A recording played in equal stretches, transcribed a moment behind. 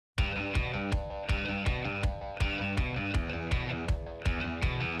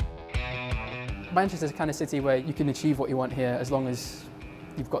Manchester's the kind of city where you can achieve what you want here as long as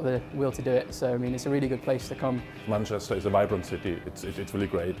you've got the will to do it. So I mean, it's a really good place to come. Manchester is a vibrant city. It's really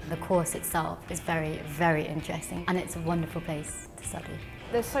great. The course itself is very, very interesting, and it's a wonderful place to study.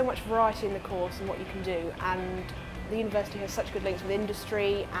 There's so much variety in the course and what you can do, and the university has such good links with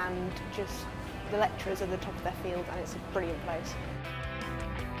industry, and just the lecturers are the top of their field, and it's a brilliant place.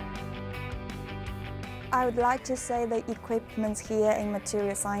 I would like to say the equipment here in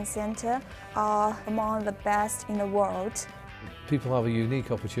Material Science Centre are among the best in the world. People have a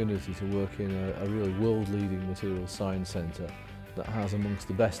unique opportunity to work in a really world-leading materials science centre that has amongst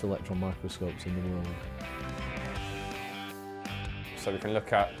the best electron microscopes in the world. So we can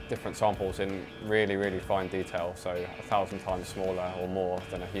look at different samples in really, really fine detail, so 1,000 times smaller or more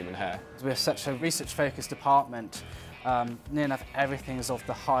than a human hair. We're such a research-focused department. Near enough everything is of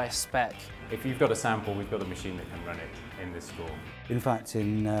the highest spec. If you've got a sample, we've got a machine that can run it in this school. In fact,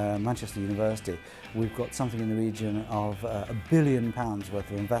 in Manchester University, we've got something in the region of £1 billion worth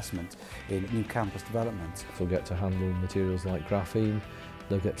of investment in new campus development. They'll get to handle materials like graphene,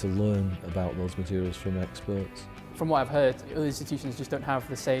 they'll get to learn about those materials from experts. From what I've heard, other institutions just don't have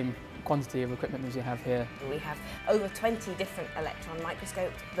the same quantity of equipment as you have here. We have over 20 different electron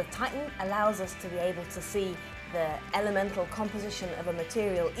microscopes. The Titan allows us to be able to see the elemental composition of a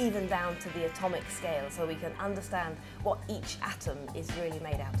material even down to the atomic scale, so we can understand what each atom is really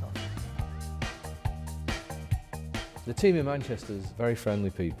made out of. The team in Manchester is very friendly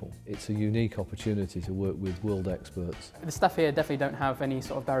people. It's a unique opportunity to work with world experts. The staff here definitely don't have any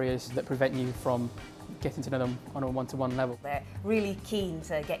sort of barriers that prevent you from getting to know them on a one-to-one level. They're really keen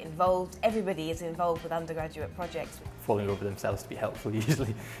to get involved. Everybody is involved with undergraduate projects. Falling over themselves to be helpful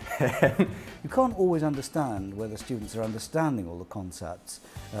usually. You can't always understand whether students are understanding all the concepts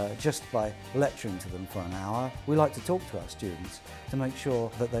just by lecturing to them for an hour. We like to talk to our students to make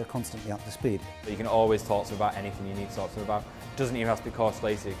sure that they're constantly up to speed. You can always talk to them about anything you need to talk to them about. It doesn't even have to be course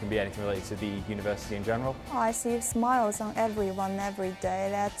related, it can be anything related to the university in general. I see smiles on everyone every day.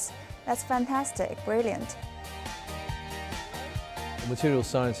 That's fantastic, brilliant. Materials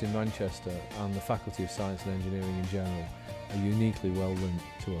science in Manchester and the Faculty of Science and Engineering in general are uniquely well linked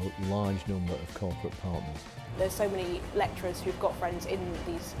to a large number of corporate partners. There's so many lecturers who've got friends in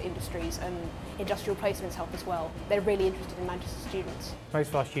these industries, and industrial placements help as well. They're really interested in Manchester students. Most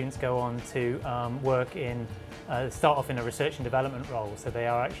of our students go on to start off in a research and development role, so they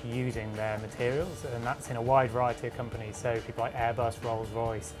are actually using their materials, and that's in a wide variety of companies, so people like Airbus,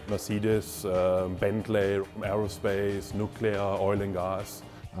 Rolls-Royce. Mercedes, Bentley, aerospace, nuclear, oil and gas.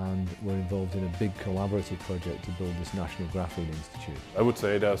 And we're involved in a big collaborative project to build this National Graphene Institute. I would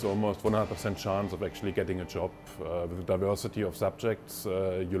say there's almost 100% chance of actually getting a job with the diversity of subjects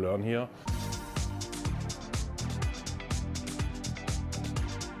you learn here.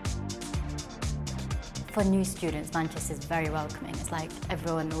 For new students, Manchester is very welcoming. It's like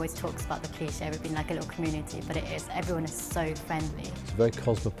everyone always talks about the cliche of it being like a little community, but it is. Everyone is so friendly. It's a very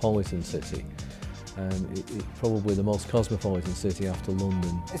cosmopolitan city. It's probably the most cosmopolitan city after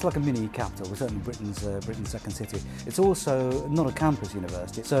London. It's like a mini capital, we're certainly Britain's second city. It's also not a campus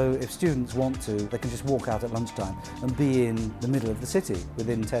university, so if students want to, they can just walk out at lunchtime and be in the middle of the city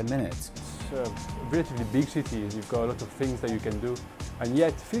within 10 minutes. It's a relatively big city, you've got a lot of things that you can do, and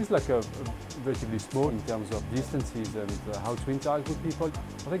yet it feels like a relatively small in terms of distances and how to interact with people.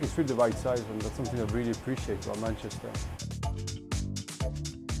 I think it's really the right size, and that's something I really appreciate about Manchester.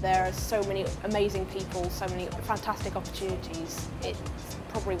 There are so many amazing people, so many fantastic opportunities. It's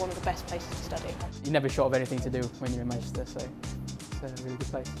probably one of the best places to study. You're never short of anything to do when you're in Manchester, so it's a really good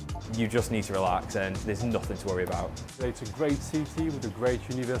place. You just need to relax and there's nothing to worry about. It's a great city with a great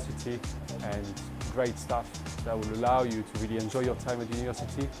university and great staff that will allow you to really enjoy your time at the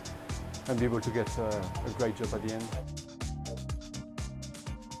university and be able to get a great job at the end.